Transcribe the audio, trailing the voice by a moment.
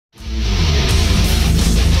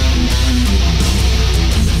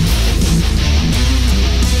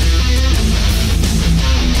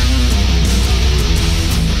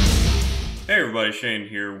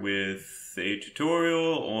here with a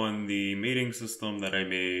tutorial on the mating system that I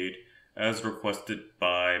made as requested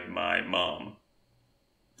by my mom.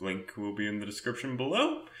 Link will be in the description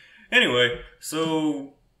below. Anyway,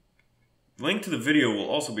 so link to the video will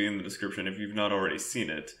also be in the description if you've not already seen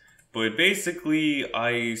it. But basically,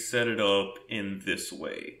 I set it up in this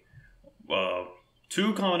way.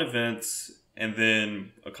 Two common events, and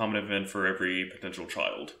then a common event for every potential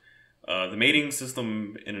child. The mating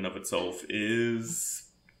system in and of itself is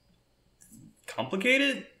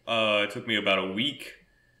complicated. It took me about a week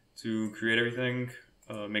to create everything,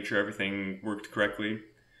 make sure everything worked correctly.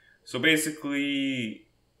 So basically,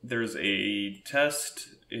 there's a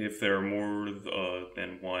test if there are more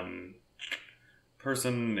than one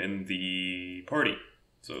person in the party.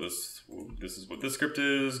 So this is what this script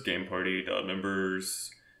is: game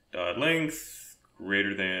party.members.length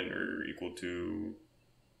greater than or equal to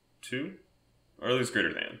 2, or at least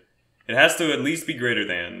greater than. It has to at least be greater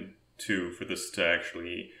than 2 for this to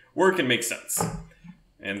actually work and make sense.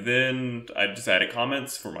 And then I just added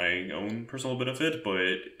comments for my own personal benefit,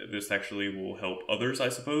 but this actually will help others, I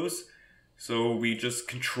suppose. So we just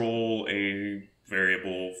control a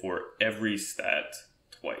variable for every stat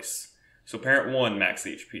twice. So parent 1 max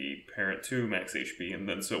HP, parent 2 max HP, and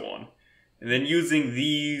then so on. And then using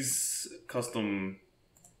these custom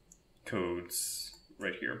codes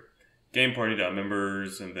right here. Game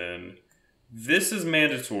party.members, and then this is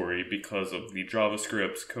mandatory because of the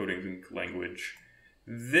JavaScript coding language.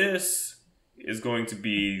 This is going to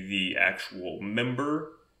be the actual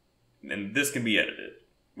member, and this can be edited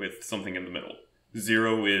with something in the middle.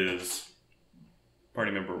 0 is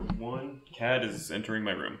party member 1. Cat is entering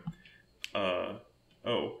my room.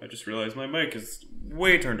 Oh, I just realized my mic is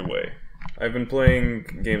way turned away. I've been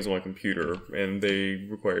playing games on my computer, and they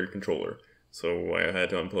required a controller. So I had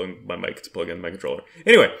to unplug my mic to plug in my controller.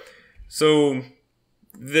 Anyway, so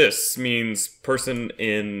this means person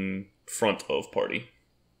in front of party.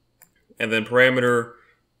 And then parameter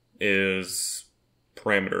is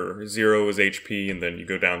parameter. 0 is HP, and then you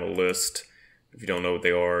go down the list. If you don't know what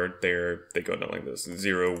they are, they go down like this.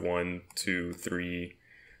 0, 1, 2, 3,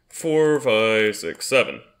 4, 5, 6,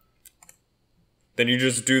 7. Then you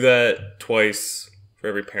just do that twice for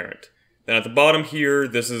every parent. Then at the bottom here,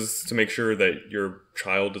 this is to make sure that your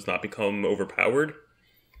child does not become overpowered.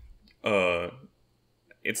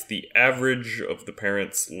 It's the average of the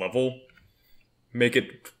parent's level. Make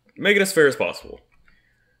it as fair as possible.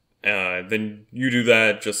 Then you do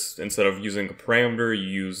that just instead of using a parameter, you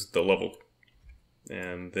use the level.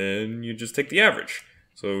 And then you just take the average.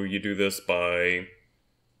 So you do this by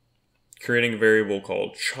creating a variable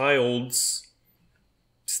called child's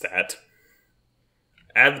stat.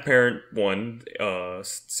 Add the parent 1,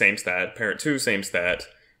 same stat, parent 2, same stat,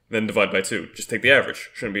 then divide by 2. Just take the average.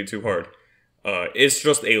 Shouldn't be too hard. It's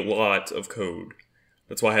just a lot of code.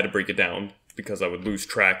 That's why I had to break it down, because I would lose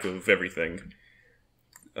track of everything.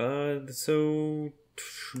 So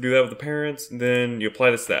do that with the parents, and then you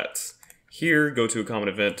apply the stats. Here, go to a common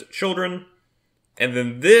event, children, and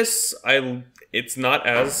then this, it's not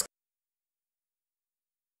as...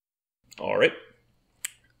 Alright.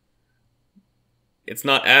 It's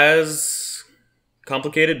not as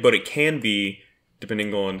complicated, but it can be,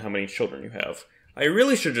 depending on how many children you have. I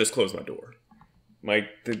really should just close my door.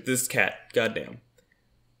 This cat, goddamn.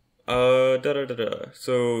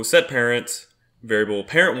 So set parent, variable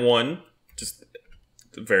parent 1, just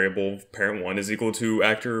variable parent 1 is equal to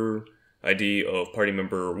actor ID of party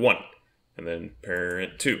member 1, and then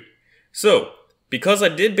parent 2. So, because I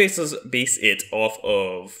did base it off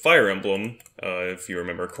of Fire Emblem, if you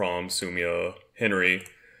remember Chrom, Sumia, Henry,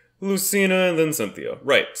 Lucina, and then Cynthia.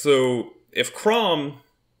 Right, so if Chrom,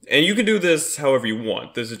 and you can do this however you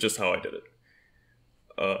want, this is just how I did it.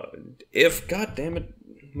 God damn it,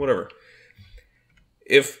 whatever.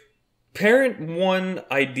 If parent 1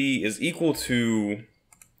 ID is equal to,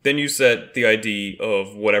 then you set the ID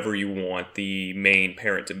of whatever you want the main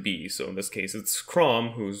parent to be. So in this case, it's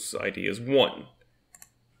Chrom, whose ID is 1.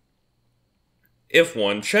 If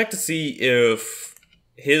 1, check to see if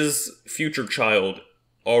his future child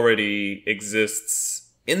already exists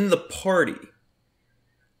in the party.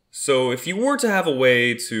 So if you were to have a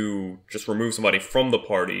way to just remove somebody from the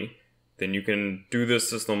party, then you can do this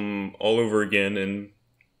system all over again, and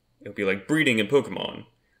it'll be like breeding in Pokemon.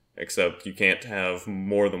 Except you can't have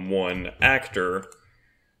more than one actor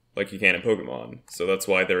like you can in Pokemon. So that's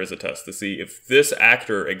why there is a test to see if this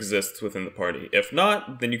actor exists within the party. If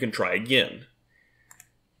not, then you can try again.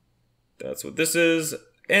 That's what this is.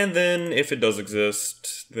 And then if it does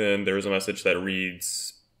exist, then there's a message that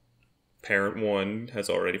reads, parent 1 has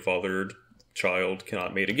already fathered, child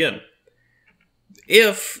cannot mate again.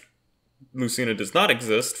 If Lucina does not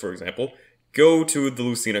exist, for example, go to the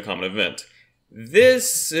Lucina common event.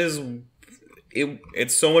 This is...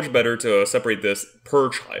 it's so much better to separate this per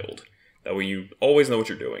child. That way you always know what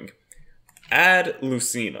you're doing. Add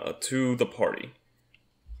Lucina to the party.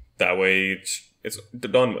 That way it's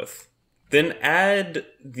done with. Then add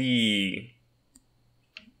the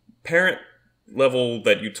parent level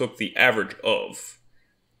that you took the average of.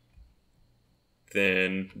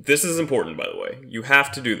 Then, this is important, by the way. You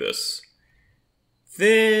have to do this.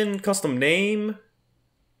 Then, custom name.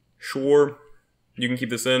 Sure, you can keep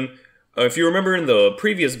this in. If you remember in the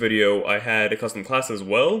previous video, I had a custom class as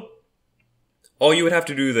well. All you would have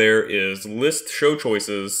to do there is list show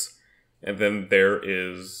choices, and then there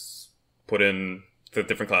is put in the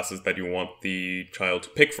different classes that you want the child to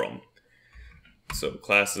pick from. So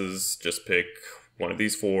classes, just pick one of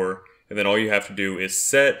these four, and then all you have to do is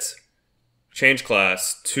set change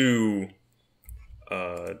class to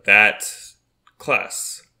that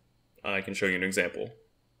class. I can show you an example.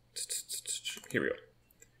 Here we go.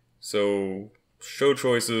 So show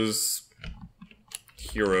choices,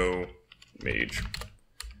 hero, mage,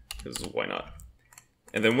 because why not?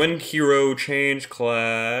 And then when hero change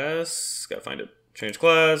class, gotta find it, change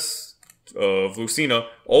class of Lucina,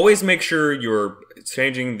 always make sure you're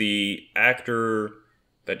changing the actor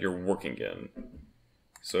that you're working in.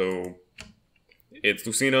 So it's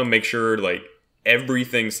Lucina, make sure like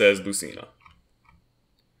everything says Lucina.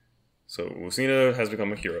 So Lucina has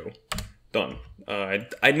become a hero. Done.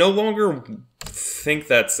 I no longer think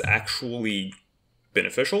that's actually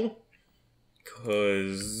beneficial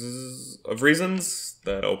because of reasons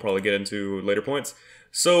that I'll probably get into at later points.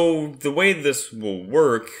 So the way this will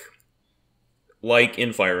work, like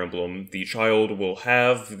in Fire Emblem, the child will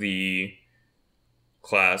have the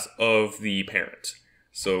class of the parent.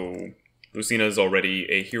 So Lucina is already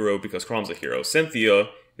a hero because Chrom's a hero. Cynthia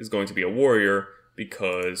is going to be a warrior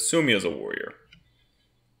because Sumia's a warrior.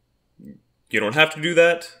 You don't have to do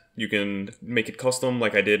that. You can make it custom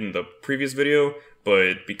like I did in the previous video,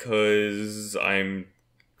 but because I'm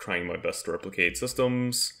trying my best to replicate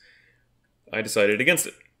systems, I decided against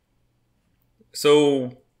it.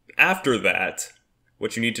 So after that,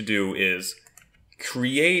 what you need to do is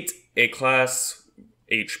create a class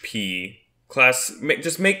HP,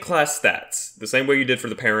 just make class stats, the same way you did for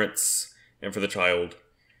the parents and for the child.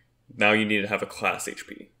 Now you need to have a class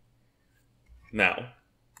HP. Now,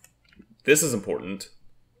 this is important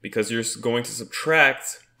because you're going to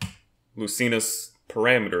subtract Lucina's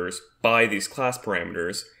parameters by these class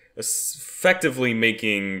parameters, effectively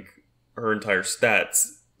making her entire stats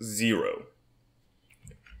 0.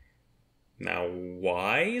 Now,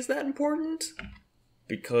 why is that important?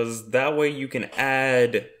 Because that way you can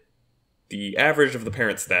add the average of the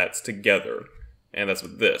parent stats together, and that's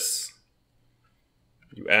with this.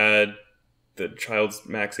 You add the child's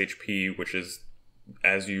max HP, which is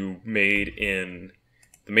as you made in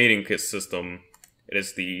the mating kit system, it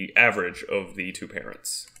is the average of the two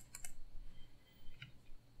parents.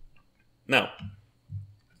 Now,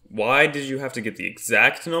 why did you have to get the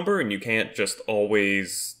exact number and you can't just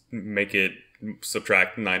always make it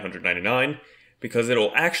subtract 999? Because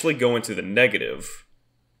it'll actually go into the negative.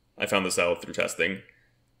 I found this out through testing.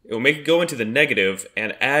 It will make it go into the negative,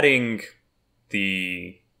 and adding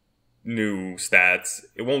the new stats,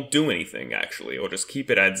 it won't do anything actually. It'll just keep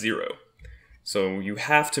it at 0. So you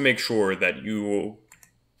have to make sure that you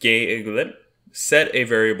set a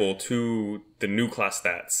variable to the new class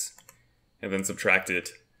stats and then subtract it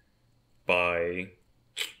by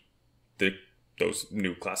those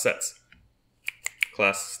new class sets.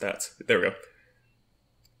 Class stats. There we go.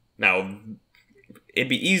 Now, it'd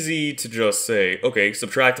be easy to just say, okay,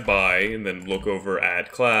 subtract by, and then look over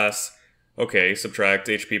add class. Okay, subtract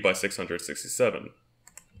HP by 667.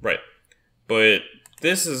 Right. But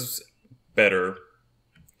this is better.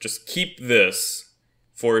 Just keep this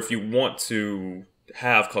for if you want to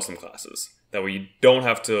have custom classes. That way you don't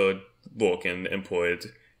have to look and input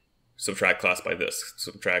subtract class by this,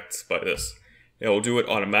 subtract by this. It'll do it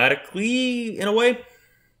automatically in a way.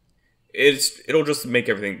 It'll just make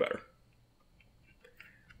everything better.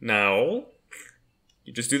 Now,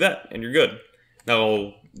 you just do that and you're good.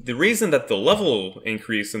 Now, the reason that the level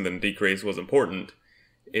increase and then decrease was important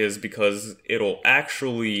is because it'll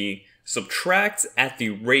actually subtract at the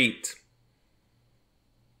rate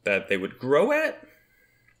that they would grow at.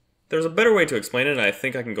 There's a better way to explain it, and I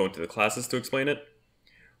think I can go into the classes to explain it.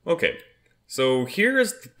 Okay, so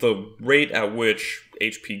here's the rate at which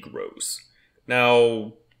HP grows.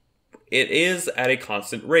 Now, it is at a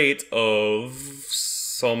constant rate of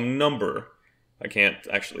some number. I can't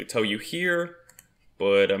actually tell you here,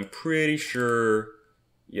 but I'm pretty sure,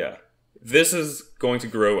 yeah. This is going to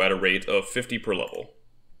grow at a rate of 50 per level.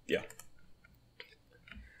 Yeah.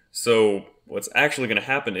 So what's actually going to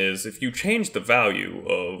happen is if you change the value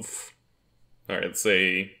of, alright, let's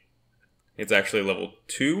say it's actually level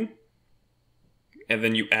 2, and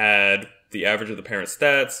then you add the average of the parent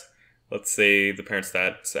stats. Let's say the parent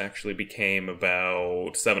stats actually became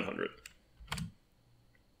about 700.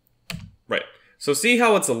 Right. So see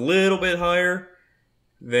how it's a little bit higher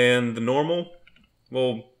than the normal?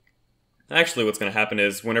 Well, actually what's going to happen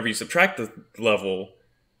is whenever you subtract the level,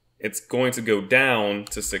 it's going to go down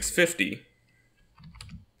to 650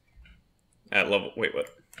 at level, wait,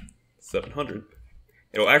 what? 700.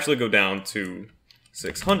 It'll actually go down to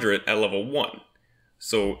 600 at level 1.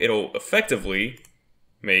 So it'll effectively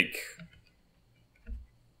make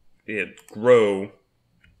it grow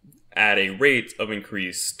at a rate of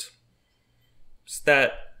increased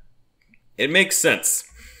stat. It makes sense.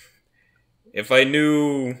 If I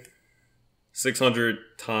knew 600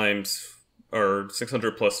 times, or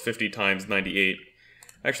 600 plus 50 times 98,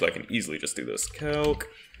 actually I can easily just do this. Calc.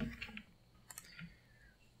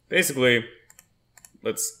 Basically,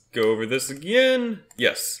 let's go over this again.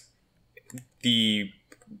 Yes.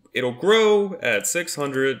 It'll grow at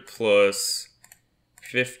 600 plus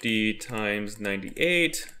 50 times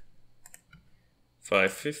 98,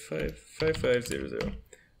 5500.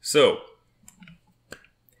 So,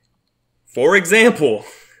 for example,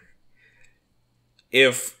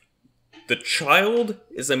 if the child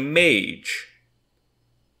is a mage,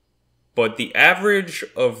 but the average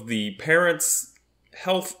of the parent's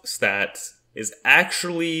health stats is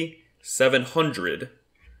actually 700,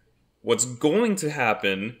 what's going to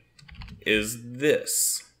happen is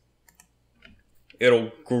this.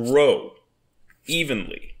 It'll grow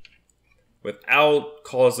evenly without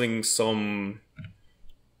causing some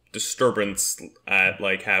disturbance at,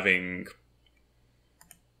 like, having...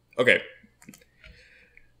 Okay.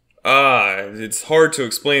 It's hard to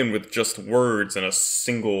explain with just words and a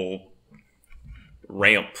single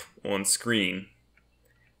ramp on screen.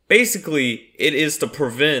 Basically, it is to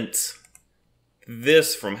prevent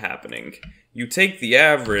this from happening. You take the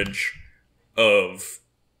average of...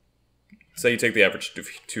 Say you take the average of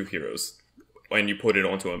 2 heroes, and you put it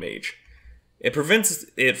onto a mage. It prevents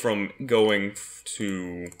it from going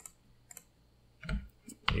to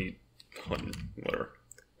 800, whatever.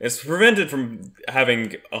 It's prevented from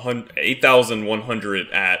having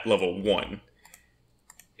 8,100 at level 1.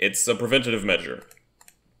 It's a preventative measure.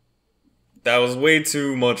 That was way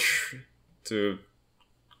too much to...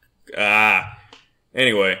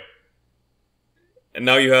 Anyway. And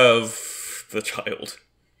now you have the child.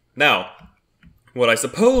 Now, what I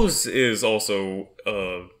suppose is also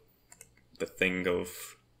the thing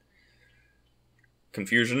of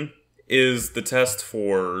confusion is the test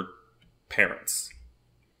for parents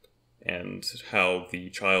and how the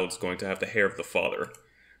child's going to have the hair of the father.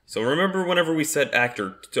 So remember whenever we said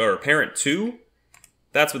parent 2,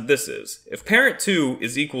 that's what this is. If parent 2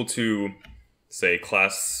 is equal to, say,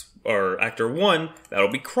 class or actor 1, that'll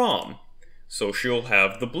be Crom. So she'll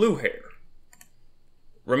have the blue hair.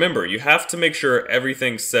 Remember, you have to make sure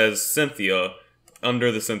everything says Cynthia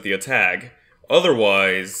under the Cynthia tag.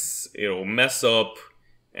 Otherwise, it'll mess up,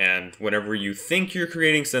 and whenever you think you're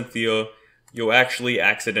creating Cynthia, you'll actually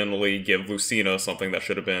accidentally give Lucina something that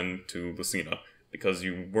should have been to Lucina, because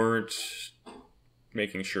you weren't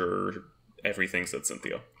making sure everything said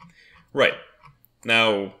Cynthia. Right.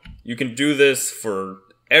 Now, you can do this for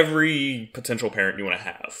every potential parent you want to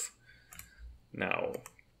have. Now...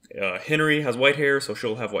 Henry has white hair, so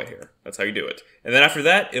she'll have white hair. That's how you do it. And then after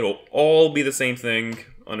that, it'll all be the same thing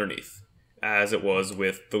underneath, as it was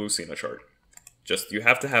with the Lucina chart. Just, you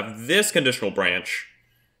have to have this conditional branch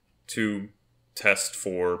to test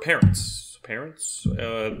for parents. Parent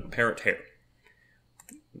hair.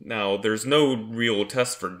 Now, there's no real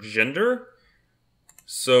test for gender,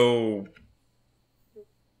 so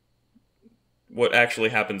what actually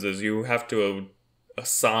happens is you have to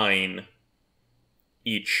assign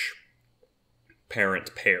each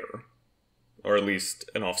parent pair, or at least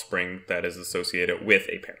an offspring that is associated with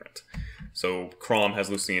a parent. So Crom has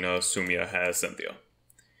Lucina, Sumia has Cynthia.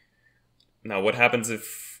 Now what happens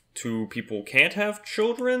if 2 people can't have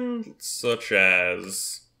children, such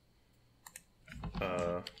as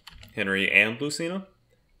Henry and Lucina?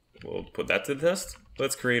 We'll put that to the test.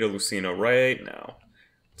 Let's create a Lucina right now.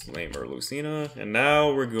 Let's name her Lucina, and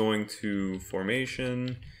now we're going to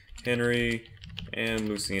formation, Henry, and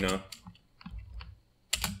Lucina,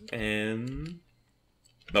 and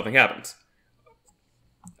nothing happens.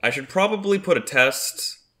 I should probably put a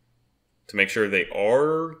test to make sure they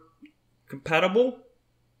are compatible,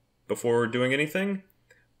 before doing anything,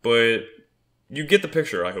 but you get the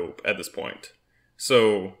picture, I hope, at this point.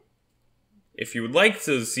 So, if you would like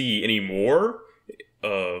to see any more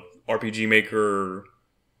RPG Maker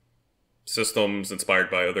systems inspired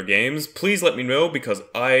by other games, please let me know, because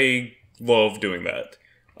I love doing that.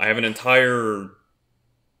 I have an entire...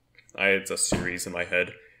 it's a series in my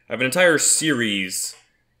head. I have an entire series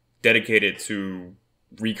dedicated to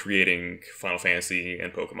recreating Final Fantasy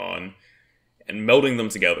and Pokemon and melding them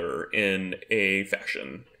together in a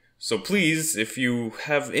fashion. So please, if you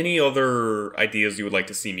have any other ideas you would like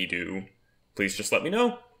to see me do, please just let me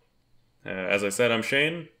know. As I said, I'm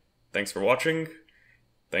Shane. Thanks for watching.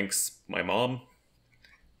 Thanks, my mom.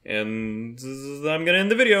 And I'm gonna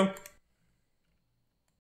end the video.